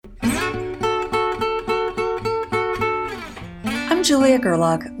I'm Julia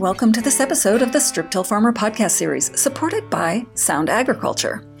Gerlach. Welcome to this episode of the Strip Till Farmer podcast series, supported by Sound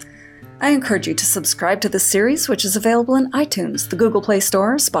Agriculture. I encourage you to subscribe to this series, which is available in iTunes, the Google Play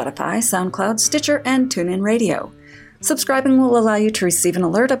Store, Spotify, SoundCloud, Stitcher, and TuneIn Radio. Subscribing will allow you to receive an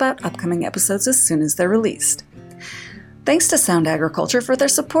alert about upcoming episodes as soon as they're released. Thanks to Sound Agriculture for their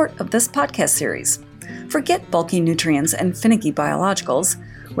support of this podcast series. Forget bulky nutrients and finicky biologicals.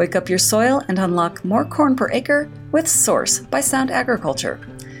 Wake up your soil and unlock more corn per acre with Source by Sound Agriculture.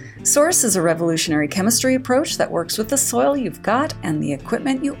 Source is a revolutionary chemistry approach that works with the soil you've got and the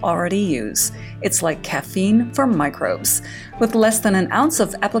equipment you already use. It's like caffeine for microbes. With less than an ounce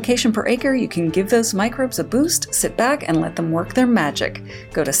of application per acre, you can give those microbes a boost, sit back, and let them work their magic.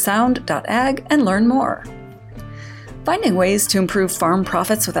 Go to sound.ag and learn more. Finding ways to improve farm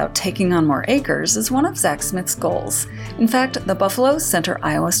profits without taking on more acres is one of Zach Smith's goals. In fact, the Buffalo Center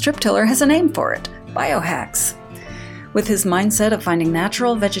Iowa Strip Tiller has a name for it, Biohacks. With his mindset of finding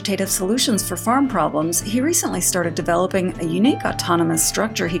natural vegetative solutions for farm problems, he recently started developing a unique autonomous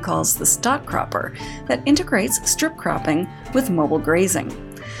structure he calls the stock cropper that integrates strip cropping with mobile grazing.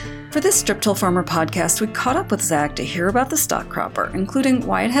 For this Strip Till Farmer podcast, we caught up with Zach to hear about the stock cropper, including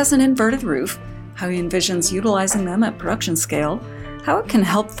why it has an inverted roof, how he envisions utilizing them at production scale, how it can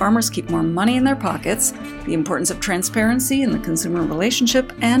help farmers keep more money in their pockets, the importance of transparency in the consumer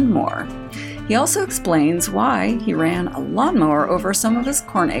relationship, and more. He also explains why he ran a lawnmower over some of his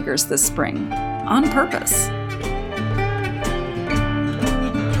corn acres this spring, on purpose.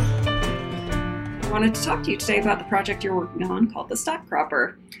 I wanted to talk to you today about the project you're working on called the Stock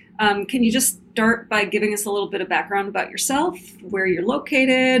Cropper. Can you just start by giving us a little bit of background about yourself, where you're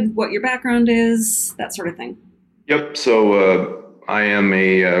located, what your background is, that sort of thing? Yep. So I am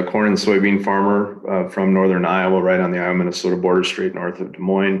a corn and soybean farmer from northern Iowa, right on the Iowa-Minnesota border, straight north of Des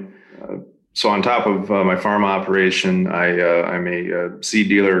Moines. So on top of my farm operation, I'm a seed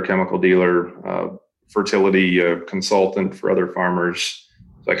dealer, chemical dealer, fertility consultant for other farmers.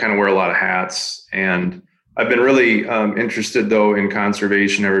 So I kind of wear a lot of hats, and I've been really interested, though, in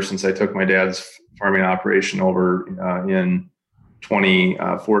conservation ever since I took my dad's farming operation over in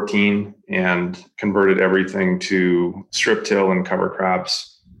 2014 and converted everything to strip till and cover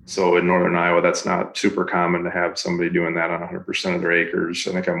crops. So in northern Iowa, that's not super common to have somebody doing that on 100% of their acres.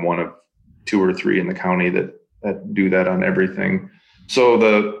 I think I'm one of 2 or 3 in the county that do that on everything. So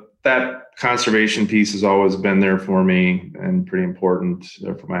that conservation piece has always been there for me and pretty important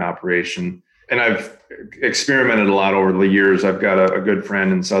for my operation. And I've experimented a lot over the years. I've got a good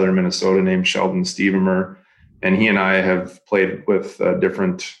friend in southern Minnesota named Sheldon Stevemer, and he and I have played with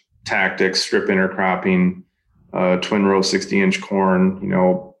different tactics, strip intercropping, twin row 60-inch corn.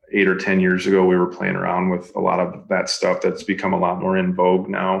 8 or 10 years ago, we were playing around with a lot of that stuff that's become a lot more in vogue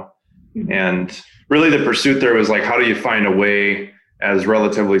now. Mm-hmm. And really the pursuit there was like, how do you find a way as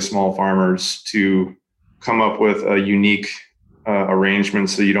relatively small farmers to come up with a unique arrangement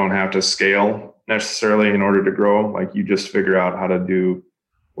so you don't have to scale necessarily in order to grow. Like you just figure out how to do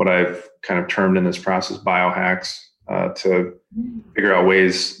what I've kind of termed in this process biohacks to figure out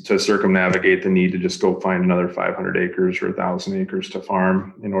ways to circumnavigate the need to just go find another 500 acres or 1,000 acres to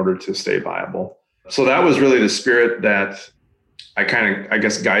farm in order to stay viable. So that was really the spirit that I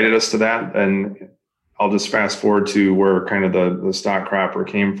guess guided us to that. And I'll just fast forward to where kind of the stock cropper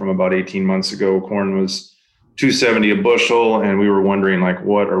came from about 18 months ago. Corn was $2.70 a bushel, and we were wondering, like,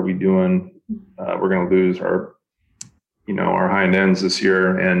 what are we doing? We're going to lose our hind ends this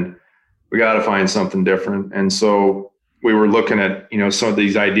year, and we got to find something different. And so we were looking at, some of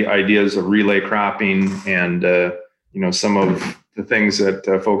these ideas of relay cropping and, some of the things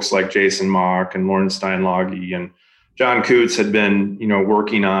that folks like Jason Mock and Lauren Steinlage and John Coots had been,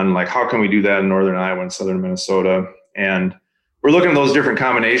 working on, like, how can we do that in northern Iowa and southern Minnesota? And we're looking at those different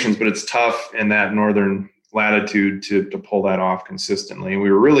combinations, but it's tough in that northern latitude to pull that off consistently. And we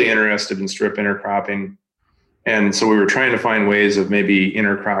were really interested in strip intercropping. And so we were trying to find ways of maybe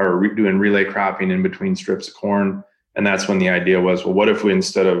doing relay cropping in between strips of corn. And that's when the idea was, well, what if we,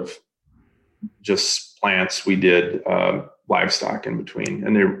 instead of just plants, we did livestock in between?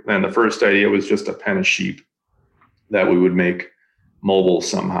 And the first idea was just a pen of sheep that we would make mobile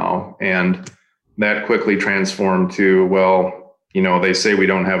somehow. And that quickly transformed to, well, they say we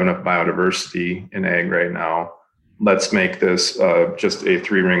don't have enough biodiversity in ag right now. Let's make this just a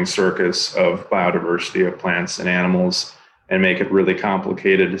 3-ring circus of biodiversity of plants and animals and make it really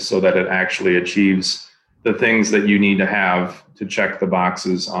complicated so that it actually achieves the things that you need to have to check the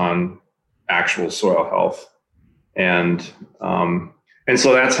boxes on actual soil health. And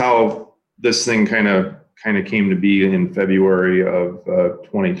so that's how this thing kind of came to be in February of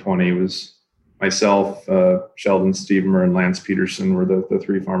 2020. Was myself, Sheldon Stevemer, and Lance Peterson were the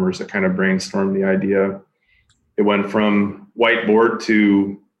three farmers that kind of brainstormed the idea. It went from whiteboard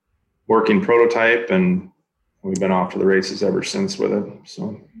to working prototype, and we've been off to the races ever since with it.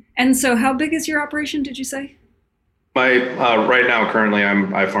 So how big is your operation, did you say? Right now, currently,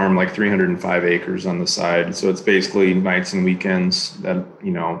 I farm like 305 acres on the side. So it's basically nights and weekends that,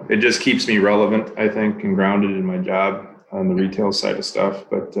 it just keeps me relevant, I think, and grounded in my job on the retail side of stuff.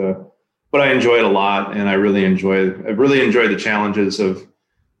 But I enjoy it a lot, and I really enjoy the challenges of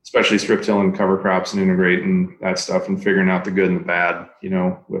especially strip till and cover crops and integrating that stuff and figuring out the good and the bad,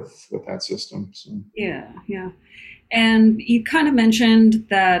 with that system. So. Yeah. And you kind of mentioned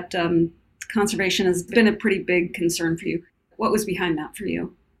that conservation has been a pretty big concern for you. What was behind that for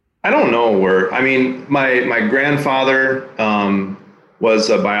you? I don't know my grandfather was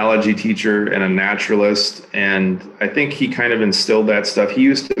a biology teacher and a naturalist, and I think he kind of instilled that stuff. He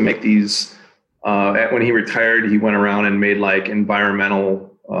used to make these, when he retired, he went around and made like environmental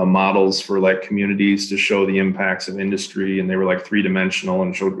models for like communities to show the impacts of industry, and they were like 3-dimensional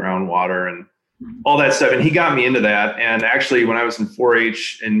and showed groundwater and all that stuff. And he got me into that. And actually, when I was in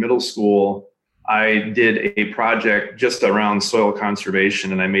 4-H in middle school, I did a project just around soil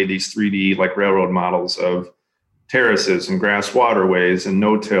conservation, and I made these 3D like railroad models of terraces and grass waterways and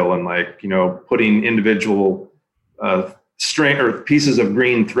no-till, and putting individual string or pieces of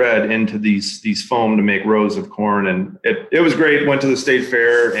green thread into these foam to make rows of corn. And it was great. Went to the state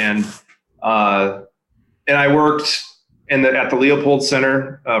fair, and I worked at the Leopold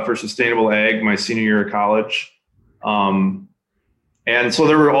Center for Sustainable Ag my senior year of college. And so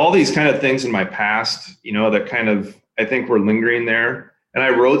there were all these kind of things in my past, that kind of, I think, were lingering there. And I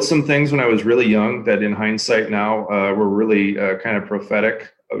wrote some things when I was really young that in hindsight now were really kind of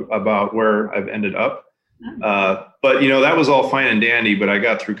prophetic about where I've ended up. But, that was all fine and dandy, but I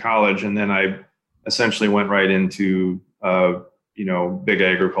got through college, and then I essentially went right into, big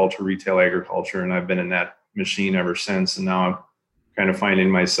agriculture, retail agriculture. And I've been in that machine ever since. And now I'm kind of finding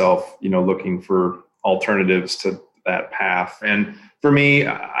myself, looking for alternatives to that path. And for me,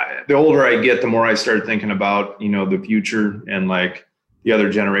 the older I get, the more I start thinking about, the future and like the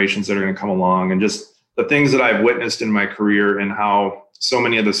other generations that are going to come along, and just the things that I've witnessed in my career, and how so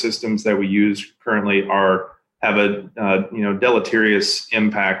many of the systems that we use currently have a deleterious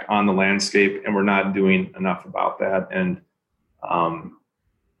impact on the landscape, and we're not doing enough about that. And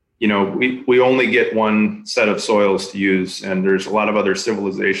we only get one set of soils to use, and there's a lot of other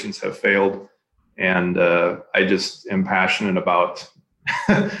civilizations have failed. And I just am passionate about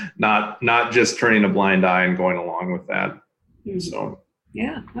not just turning a blind eye and going along with that. Mm-hmm. So.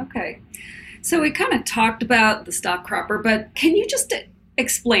 Yeah. Okay. So we kind of talked about the stock cropper, but can you just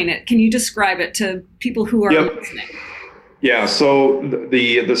explain it? Can you describe it to people who are listening? Yeah. So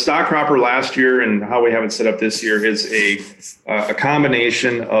the stock cropper last year and how we have it set up this year is a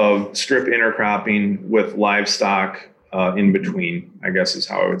combination of strip intercropping with livestock in between, I guess is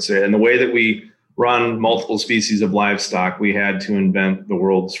how I would say it. And the way that we run multiple species of livestock, we had to invent the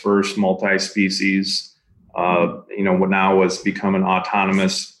world's first multi-species, what now has become an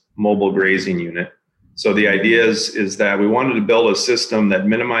autonomous mobile grazing unit. So the idea is that we wanted to build a system that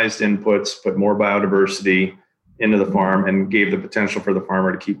minimized inputs, put more biodiversity into the farm, and gave the potential for the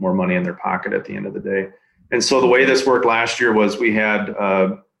farmer to keep more money in their pocket at the end of the day. And so the way this worked last year was we had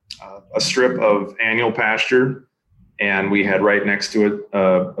a strip of annual pasture, and we had right next to it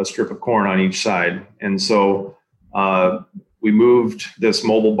a strip of corn on each side. And so we moved this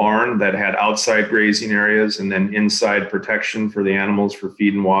mobile barn that had outside grazing areas and then inside protection for the animals for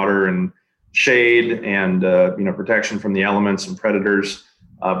feed and water and shade and protection from the elements and predators.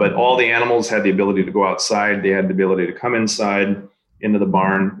 But all the animals had the ability to go outside. They had the ability to come inside into the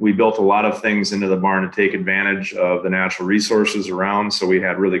barn. We built a lot of things into the barn to take advantage of the natural resources around. So we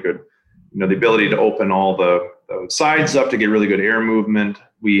had really good, the ability to open all the sides up to get really good air movement.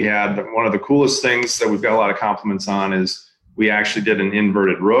 We had one of the coolest things that we've got a lot of compliments on is we actually did an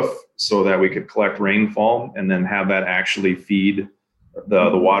inverted roof so that we could collect rainfall and then have that actually feed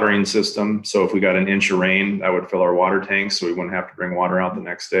the watering system. So if we got an inch of rain, that would fill our water tanks, so we wouldn't have to bring water out the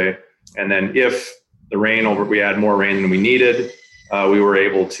next day. And then if we had more rain than we needed, we were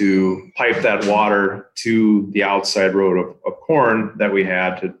able to pipe that water to the outside row of corn that we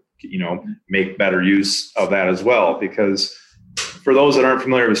had to, make better use of that as well. Because for those that aren't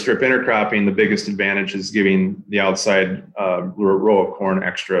familiar with strip intercropping, the biggest advantage is giving the outside row of corn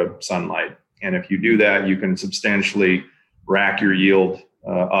extra sunlight. And if you do that, you can substantially rack your yield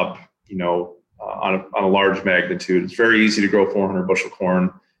up, on a large magnitude. It's very easy to grow 400 bushel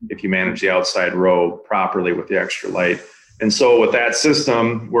corn if you manage the outside row properly with the extra light. And so with that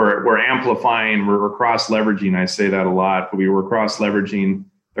system, we're amplifying, we're cross leveraging. I say that a lot, but we were cross leveraging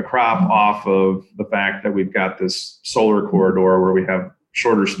the crop off of the fact that we've got this solar corridor where we have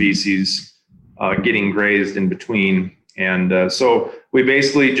shorter species getting grazed in between. And so we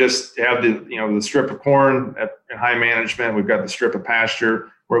basically just have the strip of corn at high management. We've got the strip of pasture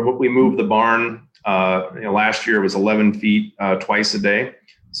where we move the barn. Last year it was 11 feet twice a day.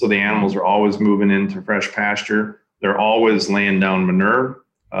 So the animals are always moving into fresh pasture. They're always laying down manure,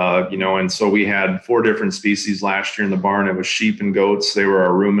 and so we had 4 different species last year in the barn. It was sheep and goats. They were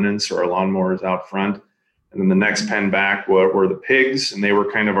our ruminants or our lawnmowers out front. And then the next pen back were the pigs, and they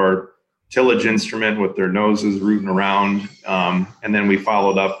were kind of our tillage instrument with their noses rooting around. And then we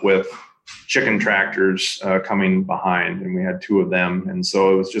followed up with chicken tractors coming behind, and we had 2 of them. And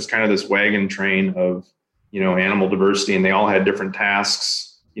so it was just kind of this wagon train of, animal diversity, and they all had different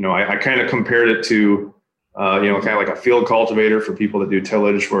tasks. I kind of compared it to, kind of like a field cultivator for people that do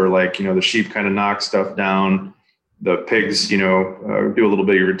tillage, where the sheep kind of knock stuff down, the pigs, do a little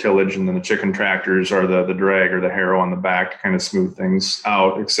bit of your tillage, and then the chicken tractors are the drag or the harrow on the back to kind of smooth things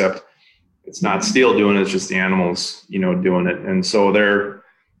out, except it's not steel doing it, it's just the animals, doing it. And so they're,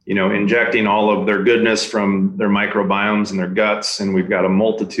 injecting all of their goodness from their microbiomes and their guts. And we've got a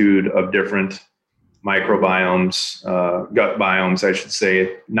multitude of different microbiomes, gut biomes, I should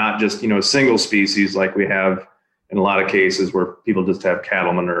say, not just, single species like we have in a lot of cases where people just have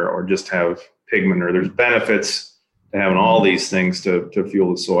cattle manure or just have pig manure. There's benefits to having all these things to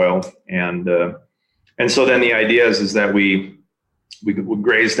fuel the soil. And so then the idea is that we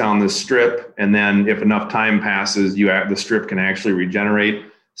graze down this strip, and then if enough time passes, the strip can actually regenerate.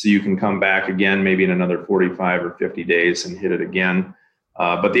 So you can come back again, maybe in another 45 or 50 days and hit it again.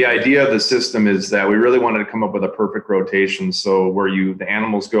 But the idea of the system is that we really wanted to come up with a perfect rotation. So where the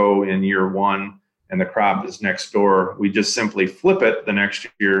animals go in year 1 and the crop is next door, we just simply flip it the next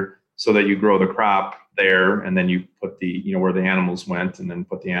year so that you grow the crop there, and then you put where the animals went, and then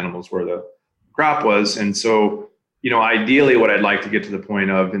put the animals where the crop was. And so, ideally what I'd like to get to the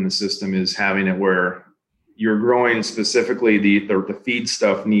point of in the system is having it where you're growing specifically the feed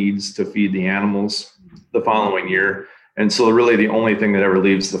stuff needs to feed the animals the following year. And so really the only thing that ever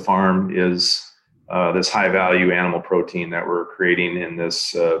leaves the farm is this high value animal protein that we're creating in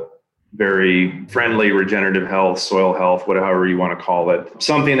this very friendly regenerative health, soil health, whatever you want to call it,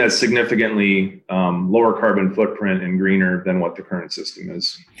 something that's significantly lower carbon footprint and greener than what the current system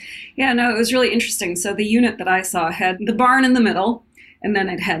is. Yeah, no, it was really interesting. So the unit that I saw had the barn in the middle, and then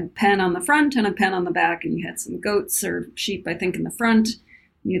it had pen on the front and a pen on the back, and you had some goats or sheep, I think, in the front.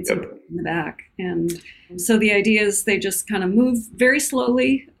 You had some in the back. And so the idea is they just kind of move very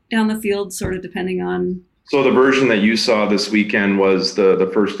slowly down the field, sort of depending on. So the version that you saw this weekend was the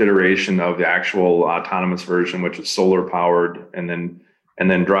first iteration of the actual autonomous version, which is solar powered, and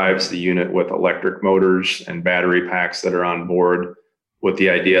then drives the unit with electric motors and battery packs that are on board, with the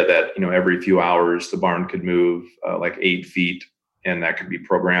idea that every few hours the barn could move like 8 feet, and that could be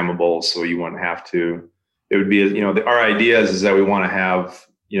programmable. So you wouldn't have to. It would be our idea is that we want to have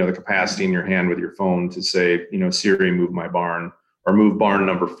the capacity in your hand with your phone to say Siri, move my barn, or move barn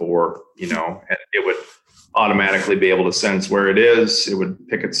number 4, and it would automatically be able to sense where it is. It would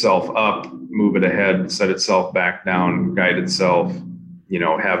pick itself up, move it ahead, set itself back down, guide itself,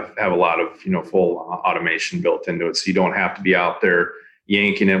 have a lot of, full automation built into it. So you don't have to be out there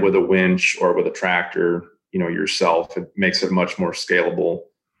yanking it with a winch or with a tractor, yourself. It makes it much more scalable,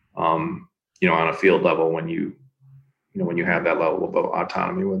 on a field level when you have that level of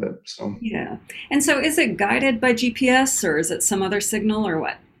autonomy with it. So, yeah. And so is it guided by GPS, or is it some other signal, or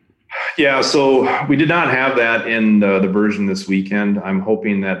what? Yeah, so we did not have that in the version this weekend. I'm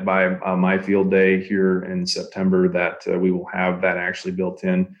hoping that by my field day here in September that we will have that actually built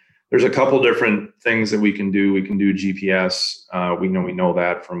in. There's a couple different things that we can do. We can do GPS. We know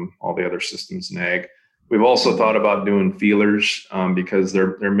that from all the other systems in ag. We've also thought about doing feelers because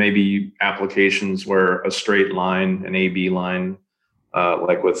there may be applications where a straight line, an AB line,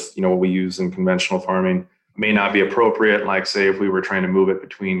 like with what we use in conventional farming, may not be appropriate. Like say if we were trying to move it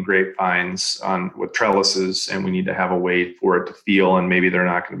between grapevines with trellises, and we need to have a way for it to feel, and maybe they're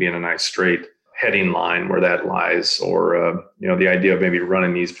not going to be in a nice straight heading line where that lies, or the idea of maybe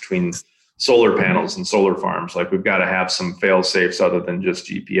running these between solar panels and solar farms. Like we've got to have some fail safes other than just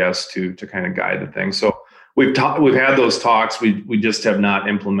GPS to kind of guide the thing. So we've had those talks. We just have not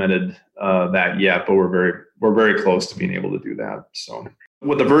implemented that yet, but we're very close to being able to do that. So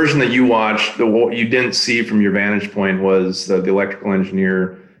with the version that you watched, what you didn't see from your vantage point was the electrical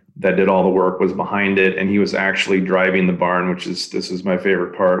engineer that did all the work was behind it, and he was actually driving the barn, this is my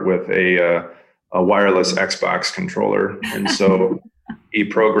favorite part, with a a wireless Xbox controller. And so he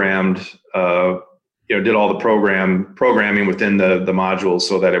programmed, did all the programming within the modules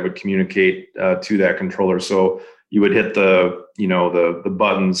so that it would communicate to that controller. So you would hit the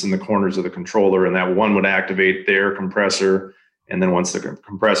buttons in the corners of the controller, and that one would activate the air compressor. And then once the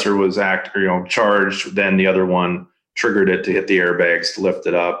compressor was charged, then the other one triggered it to hit the airbags to lift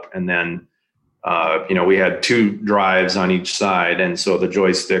it up. And then, we had 2 drives on each side. And so the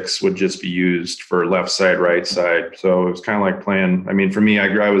joysticks would just be used for left side, right side. So it was kind of like playing, for me,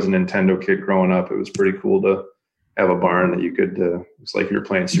 I was a Nintendo kid growing up. It was pretty cool to have a barn that you could, it's like you were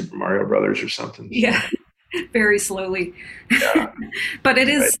playing Super Mario Brothers or something. Yeah. Very slowly. Yeah. But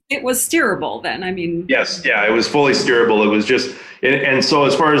it was steerable then. Yes. Yeah. It was fully steerable. It was just, and so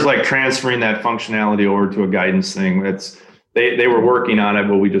as far as like transferring that functionality over to a guidance thing, they were working on it,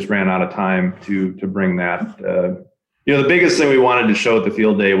 but we just ran out of time to bring that. The biggest thing we wanted to show at the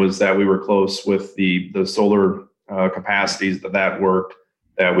field day was that we were close with the solar capacities that worked,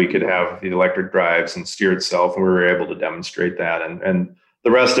 that we could have the electric drives and steer itself. And we were able to demonstrate that. And the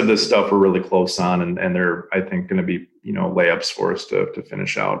rest of this stuff we're really close on, and they're, I think, going to be, layups for us to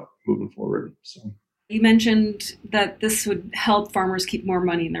finish out moving forward. So you mentioned that this would help farmers keep more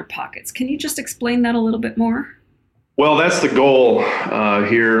money in their pockets. Can you just explain that a little bit more? Well, that's the goal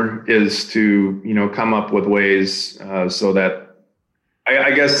here, is to, come up with ways so that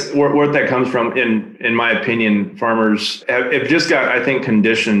I guess where that comes from, in my opinion, farmers have just got, I think,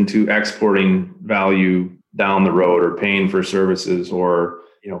 conditioned to exporting value down the road, or paying for services, or,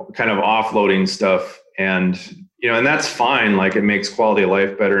 kind of offloading stuff. And, and that's fine. Like, it makes quality of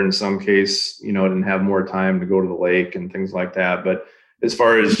life better in some case, and have more time to go to the lake and things like that. But as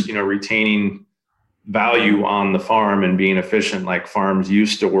far as, retaining value on the farm and being efficient, like farms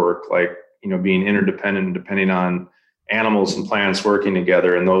used to work, like, being interdependent and depending on animals and plants working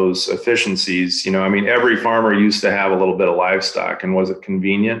together, and those efficiencies, every farmer used to have a little bit of livestock. And was it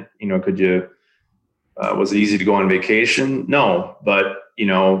convenient? Was it easy to go on vacation? No, but,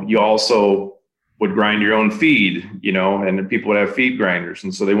 you also would grind your own feed, and people would have feed grinders.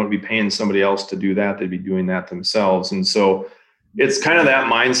 And so they wouldn't be paying somebody else to do that. They'd be doing that themselves. And so it's kind of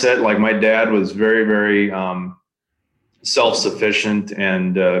that mindset. Like, my dad was very, very self-sufficient,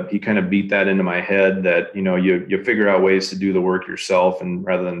 and he kind of beat that into my head that, you figure out ways to do the work yourself, and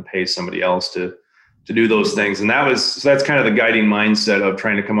rather than pay somebody else to do those things. And that's kind of the guiding mindset of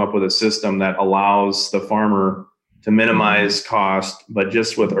trying to come up with a system that allows the farmer to minimize cost, but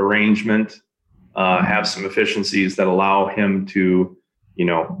just with arrangement, have some efficiencies that allow him to,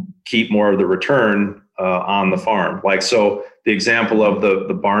 keep more of the return on the farm. Like, so the example of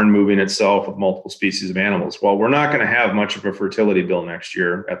the barn moving itself with multiple species of animals. Well, we're not going to have much of a fertility bill next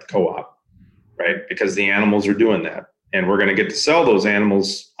year at the co-op, right? Because the animals are doing that, and we're going to get to sell those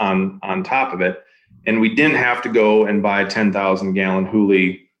animals on top of it. And we didn't have to go and buy 10,000 gallon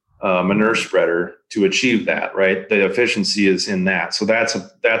Hooley manure spreader to achieve that, right? The efficiency is in that. So that's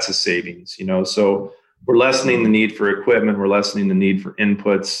a savings, so we're lessening the need for equipment. We're lessening the need for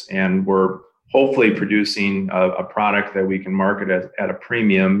inputs, and we're hopefully producing a product that we can market at a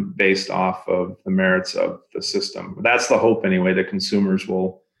premium based off of the merits of the system. That's the hope anyway, that consumers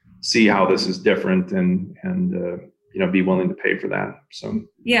will see how this is different and be willing to pay for that. So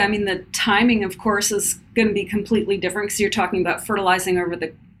yeah, the timing, of course, is going to be completely different, because you're talking about fertilizing over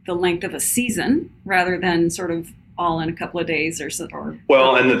the length of a season rather than sort of all in a couple of days or so.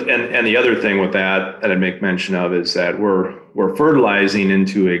 Well, and the other thing with that I'd make mention of is that we're fertilizing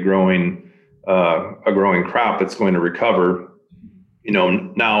into a growing crop that's going to recover.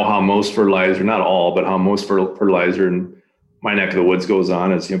 Now how most fertilizer, not all, but how most fertilizer in my neck of the woods goes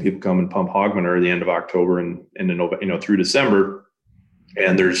on is, people come and pump hog manure at the end of October and into November, through December,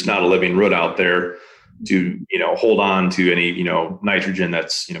 and there's not a living root out there to, hold on to any, nitrogen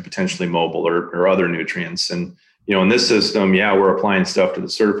that's, potentially mobile or other nutrients. And, in this system, yeah, we're applying stuff to the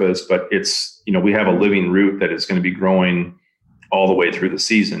surface, but it's, we have a living root that is going to be growing all the way through the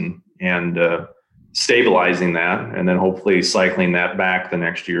season, and stabilizing that, and then hopefully cycling that back the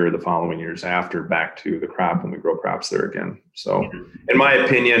next year or the following years after back to the crop when we grow crops there again. So in my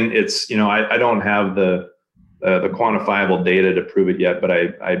opinion, it's, I don't have the quantifiable data to prove it yet, but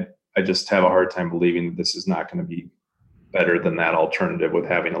I just have a hard time believing that this is not going to be better than that alternative, with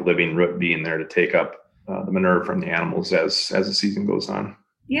having a living root being there to take up the manure from the animals as the season goes on.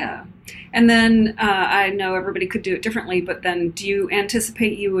 Yeah. And then I know everybody could do it differently, but then do you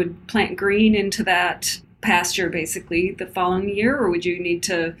anticipate you would plant green into that pasture basically the following year, or would you need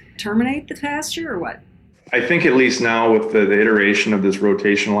to terminate the pasture, or what? I think at least now with the iteration of this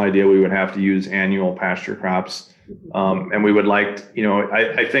rotational idea, we would have to use annual pasture crops. And we would like,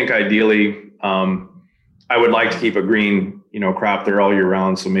 I think ideally, I would like to keep a green, crop there all year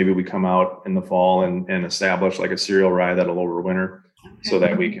round. So maybe we come out in the fall and establish like a cereal rye that'll overwinter, so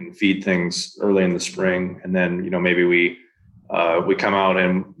that we can feed things early in the spring. And then, maybe we come out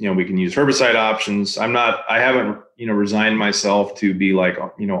and, we can use herbicide options. I haven't, resigned myself to be like,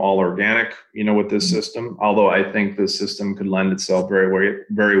 all organic, with this system, although I think this system could lend itself very,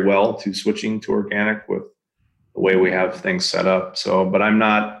 very well to switching to organic with the way we have things set up. So, but I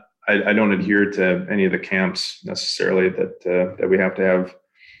don't adhere to any of the camps necessarily that we have to have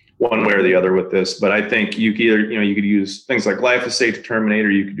one way or the other with this. But I think you could either, you could use things like glyphosate to terminate,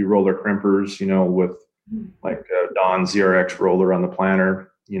 or you could do roller crimpers, with like Dawn ZRX roller on the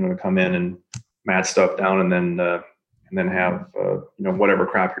planter, to come in and mat stuff down, and then have whatever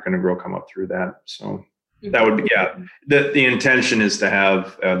crop you're going to grow come up through that. So that would be, the intention is to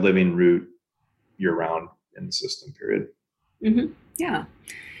have a living root year round in the system, period. Mm-hmm. Yeah.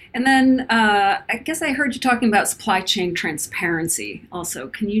 And then I guess I heard you talking about supply chain transparency also.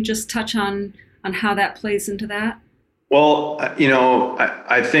 Can you just touch on how that plays into that? Well,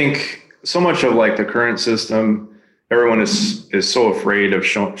 I think so much of like the current system, everyone is so afraid of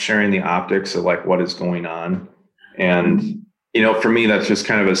sharing the optics of like what is going on. And, for me, that's just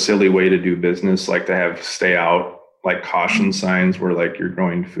kind of a silly way to do business, like to have stay out, like caution signs where like you're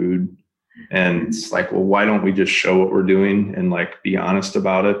growing food. And it's like, well, why don't we just show what we're doing and like be honest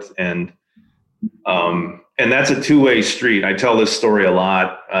about it? And that's a two-way street. I tell this story a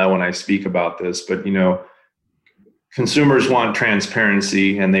lot when I speak about this, but consumers want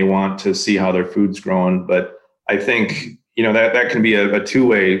transparency and they want to see how their food's growing. But I think, that can be a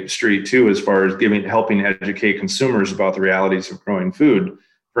two-way street too, as far as helping educate consumers about the realities of growing food.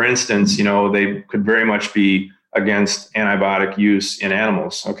 For instance, they could very much be against antibiotic use in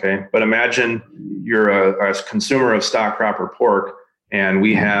animals. Okay. But imagine you're a consumer of stock crop or pork, and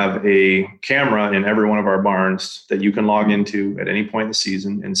we have a camera in every one of our barns that you can log into at any point in the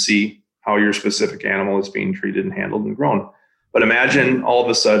season and see how your specific animal is being treated and handled and grown. But imagine all of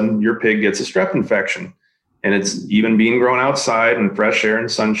a sudden your pig gets a strep infection, and it's even being grown outside in fresh air and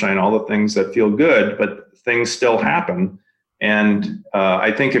sunshine, all the things that feel good, but things still happen. And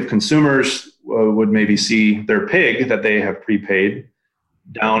I think if consumers would maybe see their pig that they have prepaid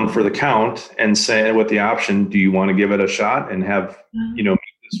down for the count and say with the option, do you want to give it a shot and have, meat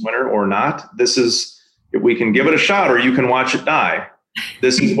this winter or not? This is, if we can give it a shot or you can watch it die.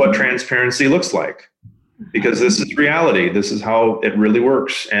 This is what transparency looks like, because this is reality. This is how it really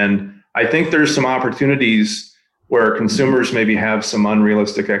works. And I think there's some opportunities where consumers maybe have some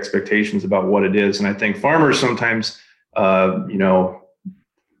unrealistic expectations about what it is. And I think farmers sometimes,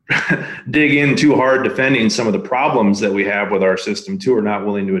 dig in too hard defending some of the problems that we have with our system too, are not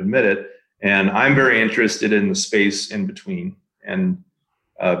willing to admit it. And I'm very interested in the space in between and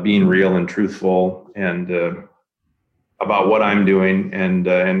being real and truthful and about what I'm doing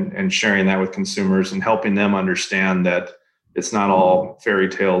and sharing that with consumers and helping them understand that it's not all fairy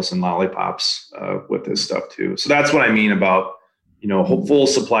tales and lollipops with this stuff too. So that's what I mean about, full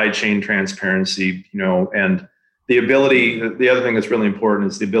supply chain transparency, and the ability, the other thing that's really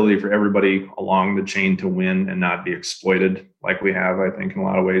important is the ability for everybody along the chain to win and not be exploited like we have, I think, in a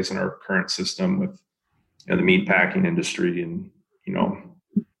lot of ways in our current system with the meat packing industry and,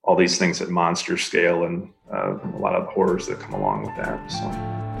 all these things at monster scale and a lot of horrors that come along with that. So.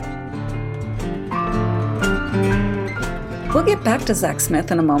 We'll get back to Zach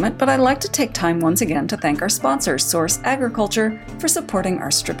Smith in a moment, but I'd like to take time once again to thank our sponsor, Source Agriculture, for supporting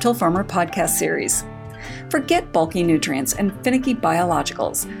our Strip Till Farmer podcast series. Forget bulky nutrients and finicky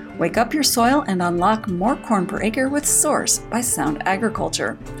biologicals. Wake up your soil and unlock more corn per acre with Source by Sound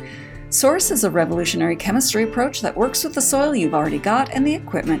Agriculture. Source is a revolutionary chemistry approach that works with the soil you've already got and the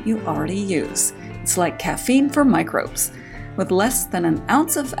equipment you already use. It's like caffeine for microbes. With less than an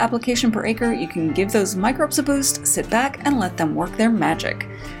ounce of application per acre, you can give those microbes a boost, sit back, and let them work their magic.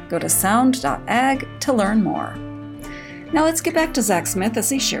 Go to sound.ag to learn more. Now let's get back to Zach Smith as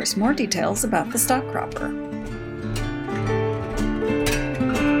he shares more details about the stock cropper.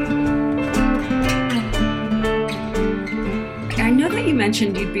 I know that you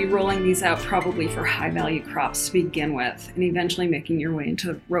mentioned you'd be rolling these out probably for high-value crops to begin with and eventually making your way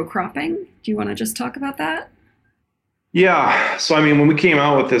into row cropping. Do you want to just talk about that? Yeah. So, when we came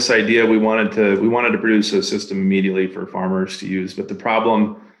out with this idea, we wanted to produce a system immediately for farmers to use. But the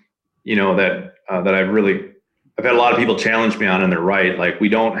problem, that I've had a lot of people challenge me on, and they're right. Like, we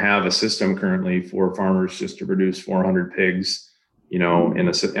don't have a system currently for farmers just to produce 400 pigs, on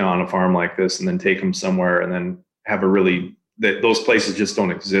a farm like this, and then take them somewhere and then have those places just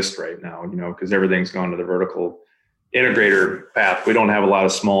don't exist right now, because everything's gone to the vertical integrator path. We don't have a lot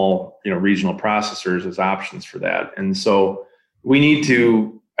of small, regional processors as options for that. And so we need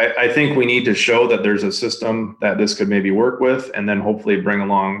to, I think we need to show that there's a system that this could maybe work with, and then hopefully bring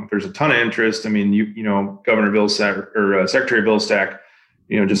along, there's a ton of interest. I mean, Governor Vilsack or Secretary Vilsack,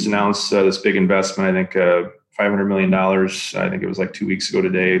 just announced this big investment, I think $500 million. I think it was like 2 weeks ago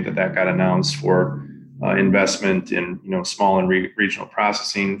today that got announced for investment in, small and regional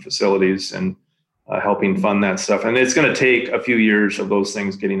processing facilities, and helping fund that stuff. And it's going to take a few years of those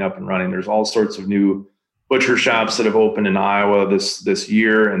things getting up and running. There's all sorts of new butcher shops that have opened in Iowa this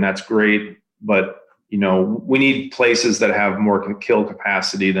year, and that's great. But, we need places that have more kill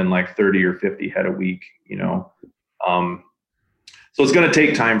capacity than like 30 or 50 head a week, So it's going to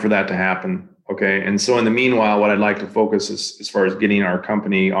take time for that to happen. Okay. And so in the meanwhile, what I'd like to focus as far as getting our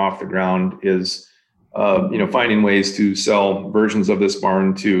company off the ground is, finding ways to sell versions of this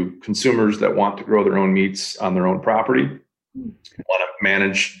barn to consumers that want to grow their own meats on their own property, want to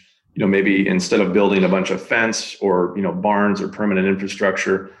manage, maybe instead of building a bunch of fence or, barns or permanent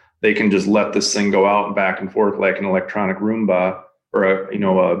infrastructure, they can just let this thing go out and back and forth like an electronic Roomba or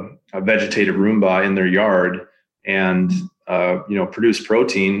a vegetative Roomba in their yard, and produce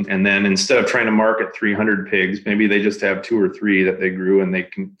protein. And then instead of trying to market 300 pigs, maybe they just have 2 or 3 that they grew, and they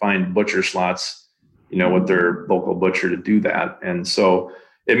can find butcher slots, with their local butcher to do that. And so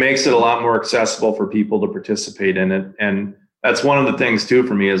it makes it a lot more accessible for people to participate in it. And that's one of the things too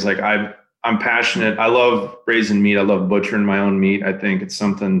for me is like, I'm passionate. I love raising meat. I love butchering my own meat. I think it's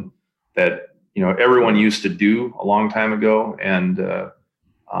something that, everyone used to do a long time ago. And the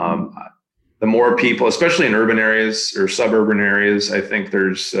more people, especially in urban areas or suburban areas, I think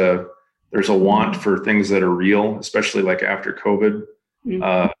there's a want for things that are real, especially like after COVID,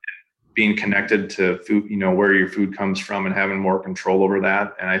 being connected to food, where your food comes from, and having more control over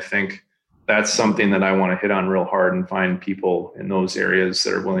that. And I think that's something that I want to hit on real hard and find people in those areas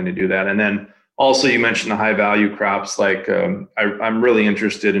that are willing to do that. And then also you mentioned the high value crops. Like I'm really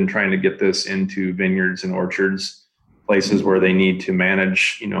interested in trying to get this into vineyards and orchards, places where they need to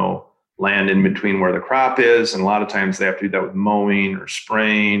manage, land in between where the crop is. And a lot of times they have to do that with mowing or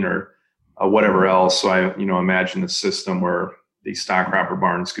spraying or whatever else. So I, imagine a system where these stock cropper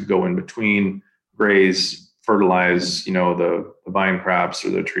barns could go in between, graze, fertilize, the vine crops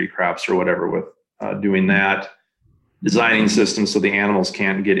or the tree crops or whatever, with doing that, designing systems so the animals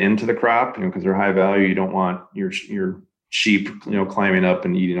can't get into the crop, because they're high value. You don't want your sheep, climbing up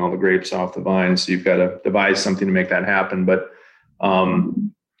and eating all the grapes off the vine. So you've got to devise something to make that happen. But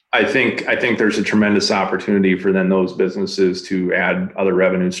I think there's a tremendous opportunity for then those businesses to add other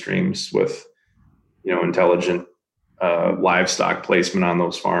revenue streams with, intelligent livestock placement on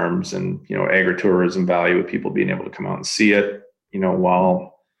those farms, and agritourism value with people being able to come out and see it,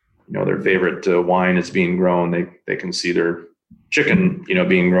 while their favorite wine is being grown, they can see their chicken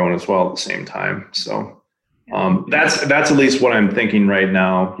being grown as well at the same time. So that's at least what I'm thinking right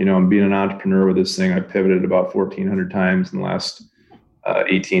now. I'm being an entrepreneur with this thing. I pivoted about 1,400 times in the last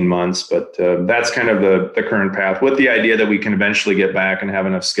 18 months, but that's kind of the current path, with the idea that we can eventually get back and have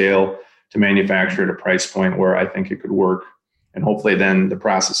enough scale to manufacture at a price point where I think it could work. And hopefully then the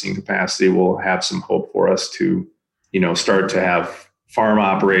processing capacity will have some hope for us to, start to have farm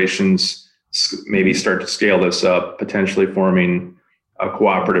operations, maybe start to scale this up, potentially forming a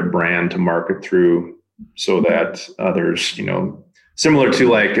cooperative brand to market through, so that others, similar to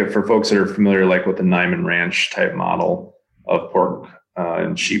like, for folks that are familiar, like with the Niman Ranch type model of pork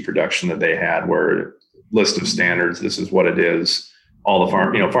and sheep production that they had, where list of standards, this is what it is. All the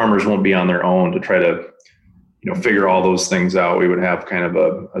farmers won't be on their own to try to, figure all those things out. We would have kind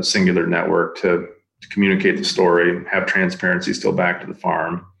of a singular network to communicate the story, have transparency still back to the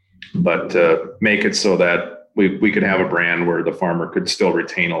farm, but make it so that we could have a brand where the farmer could still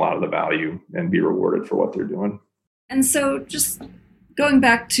retain a lot of the value and be rewarded for what they're doing. And so just going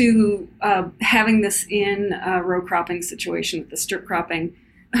back to having this in a row cropping situation with the strip cropping,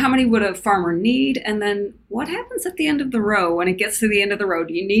 how many would a farmer need? And then what happens at the end of the row when it gets to the end of the row?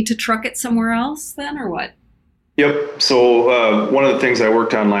 Do you need to truck it somewhere else then, or what? Yep. So one of the things I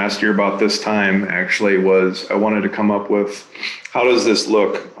worked on last year about this time actually was I wanted to come up with, how does this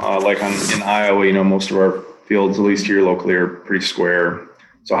look like in Iowa? Most of our fields, at least here locally, are pretty square.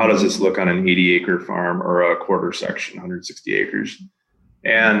 So how does this look on an 80-acre farm or a quarter section, 160 acres?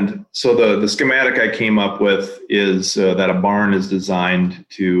 And so the schematic I came up with is that a barn is designed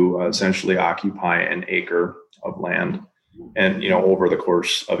to essentially occupy an acre of land, and over the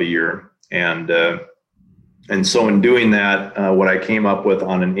course of a year. And so in doing that, what I came up with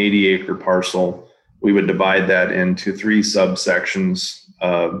on an 80-acre parcel, we would divide that into 3 subsections,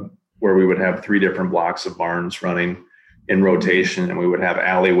 where we would have 3 different blocks of barns running in rotation, and we would have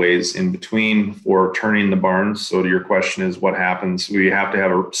alleyways in between for turning the barns. So to your question is what happens? We have to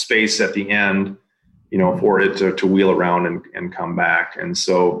have a space at the end, for it to wheel around and come back. And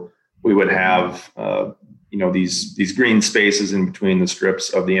so we would have, these green spaces in between the strips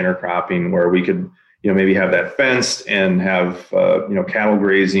of the intercropping where we could, maybe have that fenced and have, cattle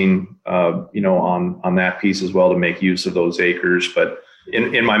grazing, on that piece as well to make use of those acres. But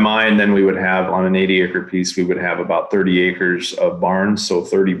in my mind, then we would have on an 80-acre piece, we would have about 30 acres of barns. So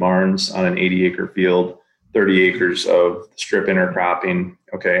 30 barns on an 80-acre field, 30 acres of strip intercropping.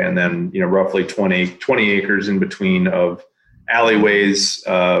 Okay. And then, roughly 20 acres in between of alleyways,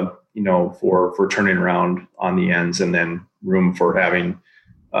 for turning around on the ends, and then room for having,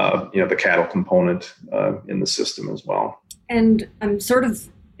 the cattle component in the system as well. And I'm sort of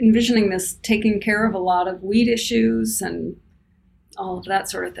envisioning this taking care of a lot of weed issues and all of that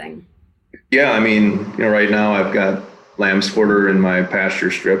sort of thing. Yeah, I mean, right now I've got lamb's quarter in my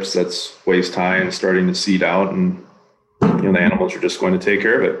pasture strips that's waist high and starting to seed out, and the animals are just going to take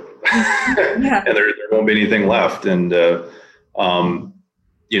care of it. Yeah. And there won't be anything left. And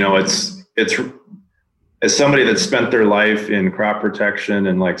it's as somebody that spent their life in crop protection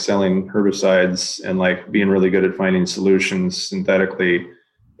and like selling herbicides and like being really good at finding solutions synthetically,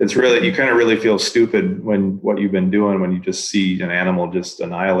 it's really, you kind of really feel stupid when what you've been doing, when you just see an animal just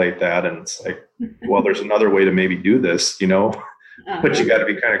annihilate that. And it's like, well, there's another way to maybe do this, but you got to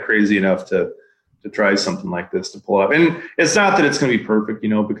be kind of crazy enough to try something like this to pull up. And it's not that it's going to be perfect,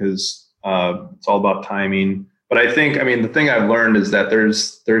 because it's all about timing. But I think, the thing I've learned is that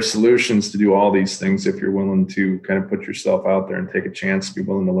there's solutions to do all these things if you're willing to kind of put yourself out there and take a chance, be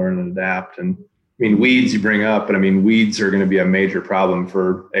willing to learn and adapt. And weeds you bring up, but weeds are going to be a major problem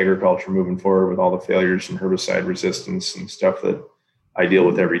for agriculture moving forward with all the failures and herbicide resistance and stuff that I deal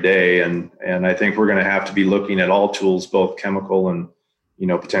with every day. And I think we're going to have to be looking at all tools, both chemical and,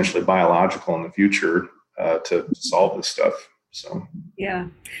 potentially biological in the future to solve this stuff. So, yeah,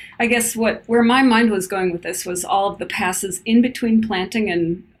 I guess where my mind was going with this was all of the passes in between planting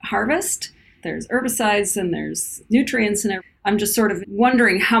and harvest. There's herbicides and there's nutrients and everything. I'm just sort of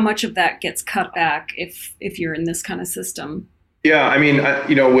wondering how much of that gets cut back if you're in this kind of system. Yeah,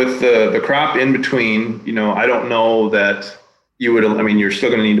 with the crop in between, I don't know that you would, you're still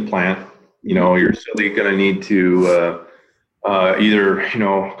going to need to plant, you're still going to need to either,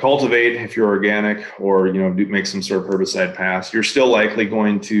 cultivate if you're organic or, make some sort of herbicide pass. You're still likely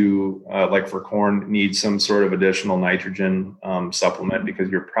going to, like for corn, need some sort of additional nitrogen supplement, because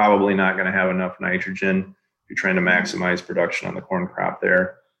you're probably not going to have enough nitrogen. You're trying to maximize production on the corn crop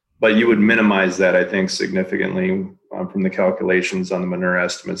there. But you would minimize that, I think, significantly from the calculations on the manure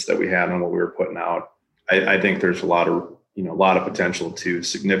estimates that we had on what we were putting out. I think there's a lot of potential to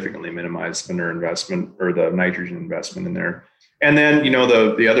significantly minimize manure investment or the nitrogen investment in there. And then,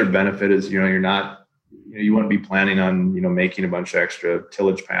 the other benefit is, you're not, you wouldn't be planning on, making a bunch of extra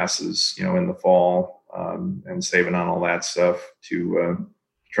tillage passes, in the fall and saving on all that stuff to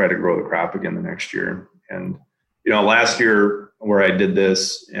try to grow the crop again the next year. And, last year where I did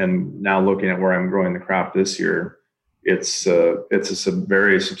this and now looking at where I'm growing the crop this year, it's a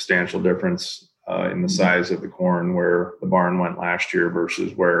very substantial difference in the size of the corn where the barn went last year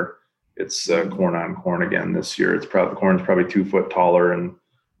versus where it's corn on corn again this year. The corn's probably 2 foot taller and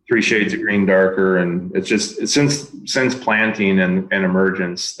 3 shades of green darker. And it's just, since planting and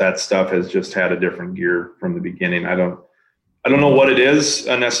emergence, that stuff has just had a different gear from the beginning. I don't know what it is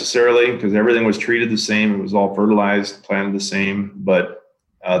necessarily, because everything was treated the same. It was all fertilized, planted the same, but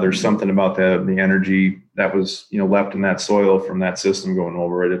there's something about the energy that was, left in that soil from that system going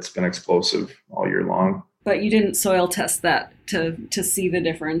over it. It's been explosive all year long. But you didn't soil test that to see the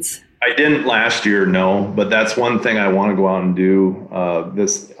difference? I didn't last year, no, but that's one thing I want to go out and do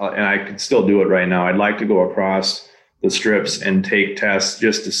and I could still do it right now. I'd like to go across the strips and take tests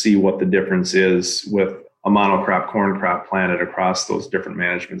just to see what the difference is with a monocrop corn crop planted across those different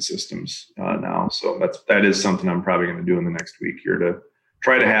management systems now. So that is something I'm probably going to do in the next week here to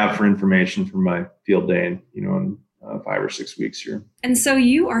try to have for information for my field day, in 5 or 6 weeks here. And so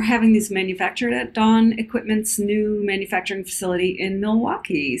you are having these manufactured at Dawn Equipment's new manufacturing facility in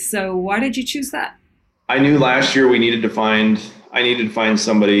Milwaukee. So why did you choose that? I knew last year I needed to find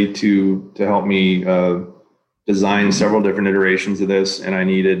somebody to help me design several different iterations of this, and I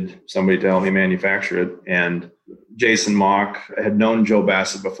needed somebody to help me manufacture it. And Jason Mock, I had known Joe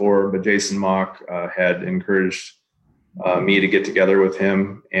Bassett before, but Jason Mock had encouraged me to get together with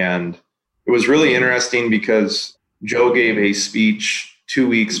him. And it was really interesting because Joe gave a speech 2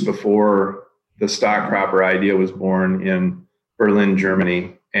 weeks before the stock cropper idea was born in Berlin,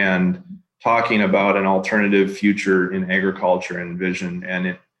 Germany. and talking about an alternative future in agriculture and vision. And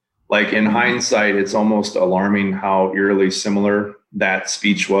it, like in hindsight, it's almost alarming how eerily similar that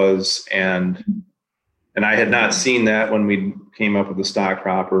speech was. And I had not seen that when we came up with the stock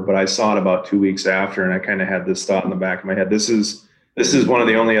cropper, but I saw it about 2 weeks after, and I kind of had this thought in the back of my head. This is one of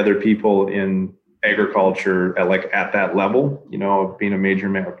the only other people in agriculture at that level, being a major,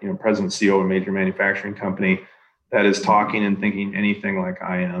 president, CEO of a major manufacturing company, that is talking and thinking anything like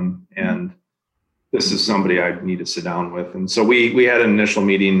I am. And this is somebody I need to sit down with. And so we had an initial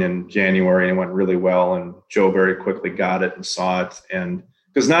meeting in January, and it went really well. And Joe very quickly got it and saw it. And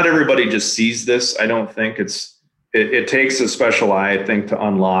because not everybody just sees this, I don't think it takes a special eye, I think, to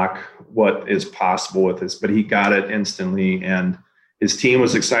unlock what is possible with this, but he got it instantly, and his team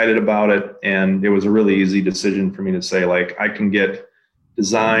was excited about it. And it was a really easy decision for me to say, like, I can get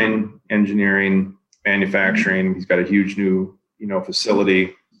design, engineering, manufacturing. He's got a huge new,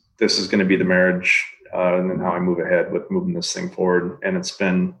 facility. This is going to be the marriage, and then how I move ahead with moving this thing forward. And it's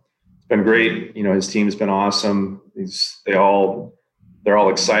been great. His team's been awesome. They're all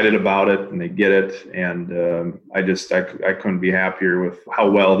excited about it, and they get it. And I couldn't be happier with how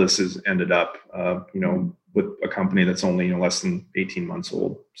well this has ended up, with a company that's only less than 18 months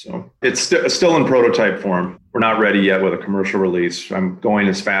old. So it's still in prototype form. We're not ready yet with a commercial release. I'm going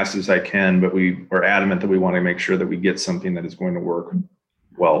as fast as I can, but we're adamant that we want to make sure that we get something that is going to work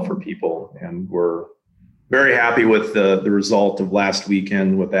well for people. And we're very happy with the result of last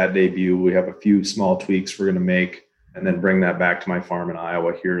weekend with that debut. We have a few small tweaks we're going to make, and then bring that back to my farm in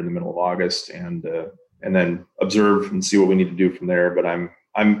Iowa here in the middle of August, and then observe and see what we need to do from there. But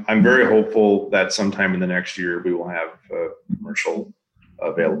I'm very hopeful that sometime in the next year we will have commercial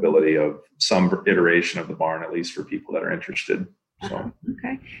availability of some iteration of the barn, at least for people that are interested. So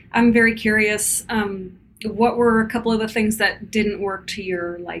okay, I'm very curious. What were a couple of the things that didn't work to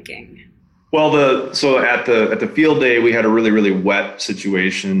your liking? Well, so at the field day, we had a really, really wet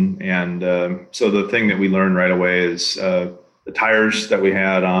situation. And so the thing that we learned right away is the tires that we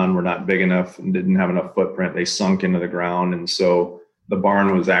had on were not big enough and didn't have enough footprint. They sunk into the ground. And so the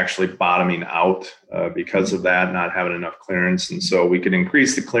barn was actually bottoming out because of that, not having enough clearance. And so we could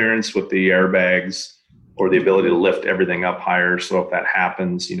increase the clearance with the airbags or the ability to lift everything up higher. So if that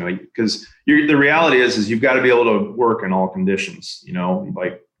happens, because the reality is you've got to be able to work in all conditions,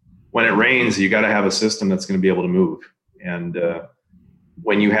 like when it rains, you got to have a system that's going to be able to move. And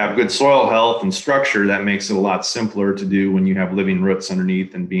when you have good soil health and structure, that makes it a lot simpler to do when you have living roots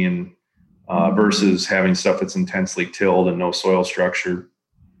underneath and being versus having stuff that's intensely tilled and no soil structure.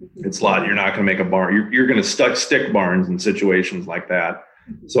 It's a lot. You're not going to make a barn. You're going to stick barns in situations like that.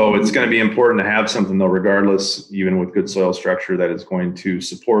 So it's going to be important to have something, though, regardless, even with good soil structure, that is going to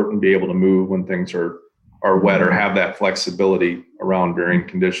support and be able to move when things are wet or have that flexibility around varying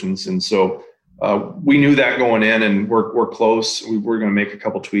conditions. And so we knew that going in, and we're close. We're going to make a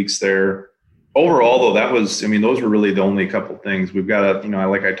couple tweaks there. Overall, though, those were really the only couple things. We've got to,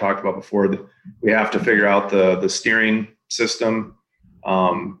 like I talked about before, we have to figure out the steering system.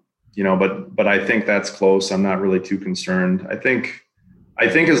 But I think that's close. I'm not really too concerned. I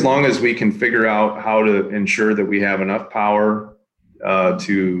think as long as we can figure out how to ensure that we have enough power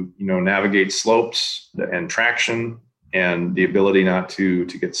to navigate slopes and traction and the ability not to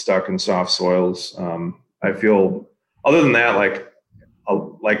get stuck in soft soils, I feel, other than that, like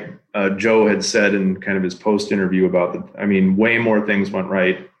Joe had said in kind of his post interview about way more things went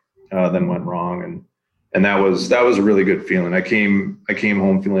right than went wrong, and that was a really good feeling. I came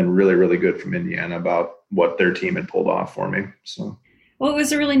home feeling really, really good from Indiana about what their team had pulled off for me. So, well, it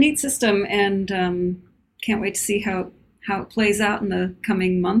was a really neat system, and can't wait to see how it plays out in the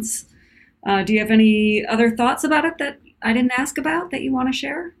coming months. Do you have any other thoughts about it that I didn't ask about that you want to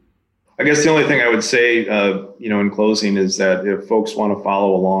share? I guess the only thing I would say, in closing, is that if folks want to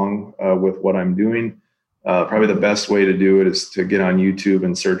follow along with what I'm doing, probably the best way to do it is to get on YouTube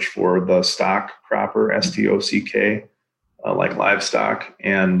and search for the stock cropper, STOCK, like livestock.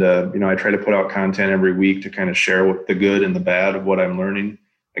 And, I try to put out content every week to kind of share what the good and the bad of what I'm learning.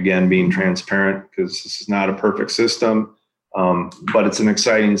 Again, being transparent, because this is not a perfect system, but it's an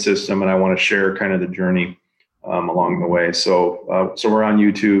exciting system, and I want to share kind of the journey along the way. So we're on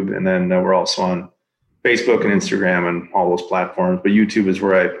YouTube, and then we're also on Facebook and Instagram and all those platforms. But YouTube is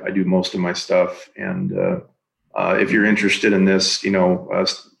where I do most of my stuff. And if you're interested in this,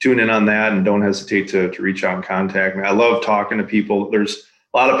 tune in on that, and don't hesitate to reach out and contact me. I love talking to people. There's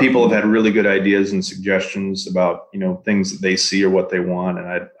a lot of people have had really good ideas and suggestions about, things that they see or what they want. And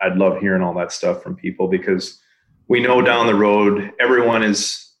I'd love hearing all that stuff from people, because we know down the road,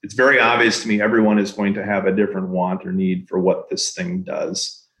 it's very obvious to me, everyone is going to have a different want or need for what this thing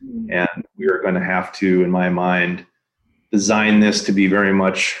does. And we are going to have to, in my mind, design this to be very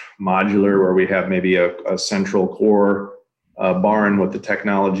much modular, where we have maybe a central core barn with the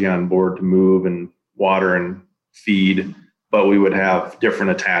technology on board to move and water and feed, but we would have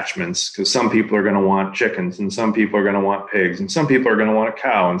different attachments, because some people are going to want chickens, and some people are going to want pigs, and some people are going to want a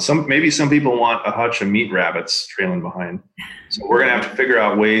cow, and maybe some people want a hutch of meat rabbits trailing behind. So we're going to have to figure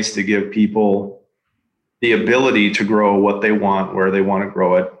out ways to give people the ability to grow what they want, where they want to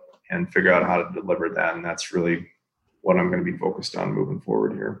grow it, and figure out how to deliver that. And that's really what I'm going to be focused on moving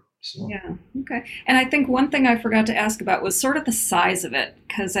forward here. So. Yeah. Okay. And I think one thing I forgot to ask about was sort of the size of it,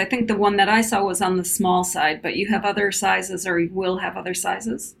 because I think the one that I saw was on the small side, but you have other sizes, or you will have other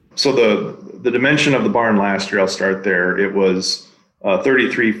sizes? So the dimension of the barn last year, I'll start there. It was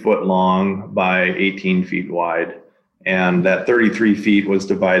 33 foot long by 18 feet wide. And that 33 feet was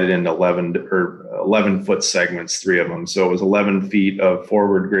divided into 11 foot segments, 3 of them. So it was 11 feet of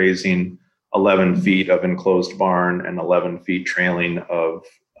forward grazing, 11 feet of enclosed barn, and 11 feet trailing of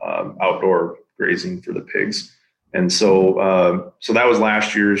outdoor grazing for the pigs. And so that was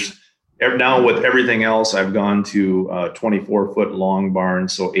last year's. Now with everything else, I've gone to 24 foot long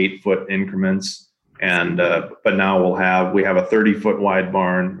barns, so 8 foot increments. And but now we have a 30 foot wide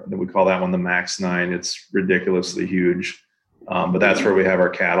barn that we call that one the Max 9. It's ridiculously huge, but that's where we have our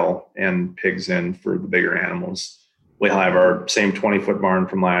cattle and pigs in for the bigger animals. We'll have our same 20 foot barn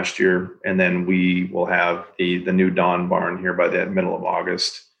from last year, and then we will have the new Dawn barn here by the middle of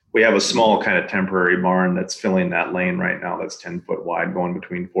August. We have a small kind of temporary barn that's filling that lane right now. That's 10 foot wide, going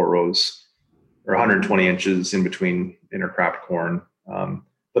between 4 rows, or 120 inches in between intercropped corn.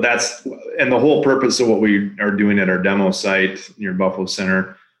 But and the whole purpose of what we are doing at our demo site near Buffalo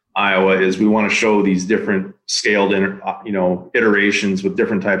Center, Iowa, is we want to show these different scaled, iterations with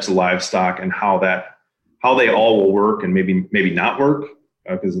different types of livestock, and how they all will work and maybe not work.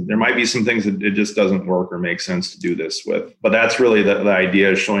 Because there might be some things that it just doesn't work or make sense to do this with. But that's really the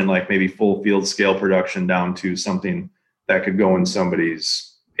idea, is showing like maybe full field scale production down to something that could go in somebody's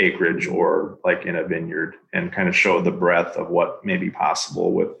acreage or like in a vineyard, and kind of show the breadth of what may be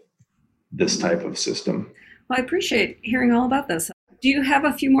possible with this type of system. Well, I appreciate hearing all about this. Do you have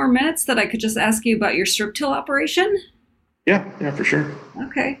a few more minutes that I could just ask you about your strip till operation? Yeah, for sure.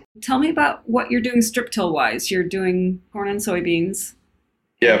 Okay. Tell me about what you're doing strip till wise. You're doing corn and soybeans.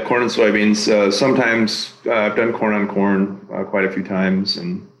 Yeah, corn and soybeans. Sometimes I've done corn on corn quite a few times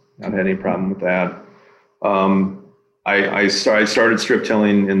and not had any problem with that. I started strip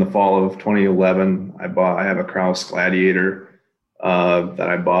tilling in the fall of 2011. I have a Kraus Gladiator that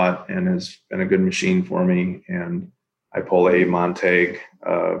I bought, and has been a good machine for me. And I pull a Montag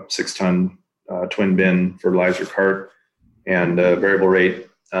 6-ton twin bin fertilizer cart, and variable rate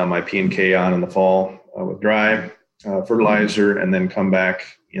my P&K on in the fall with dry fertilizer, and then come back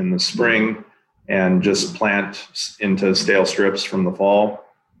in the spring and just plant into stale strips from the fall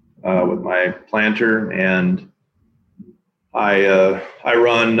with my planter. And I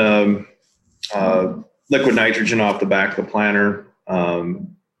run liquid nitrogen off the back of the planter,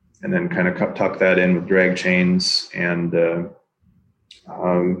 and then kind of tuck that in with drag chains, and and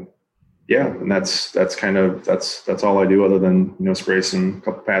that's all I do, other than spray a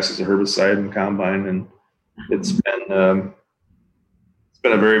couple passes of herbicide and combine. And it's been a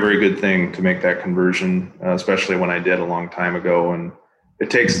very, very good thing to make that conversion, especially when I did a long time ago. And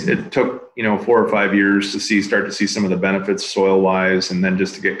it took 4 or 5 years to start to see some of the benefits soil wise, and then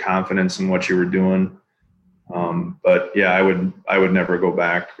just to get confidence in what you were doing. But yeah, I would never go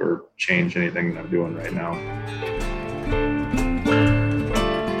back or change anything that I'm doing right now.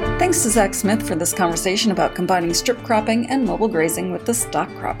 Thanks to Zach Smith for this conversation about combining strip cropping and mobile grazing with the stock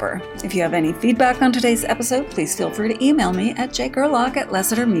cropper. If you have any feedback on today's episode, please feel free to email me at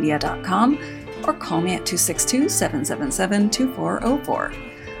jgerlach@lessitermedia.com or call me at 262-777-2404.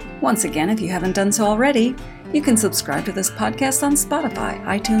 Once again, if you haven't done so already, you can subscribe to this podcast on Spotify,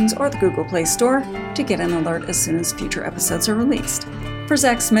 iTunes, or the Google Play Store to get an alert as soon as future episodes are released. For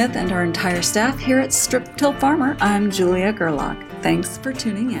Zach Smith and our entire staff here at Strip Till Farmer, I'm Julia Gerlach. Thanks for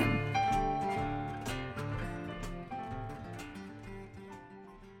tuning in.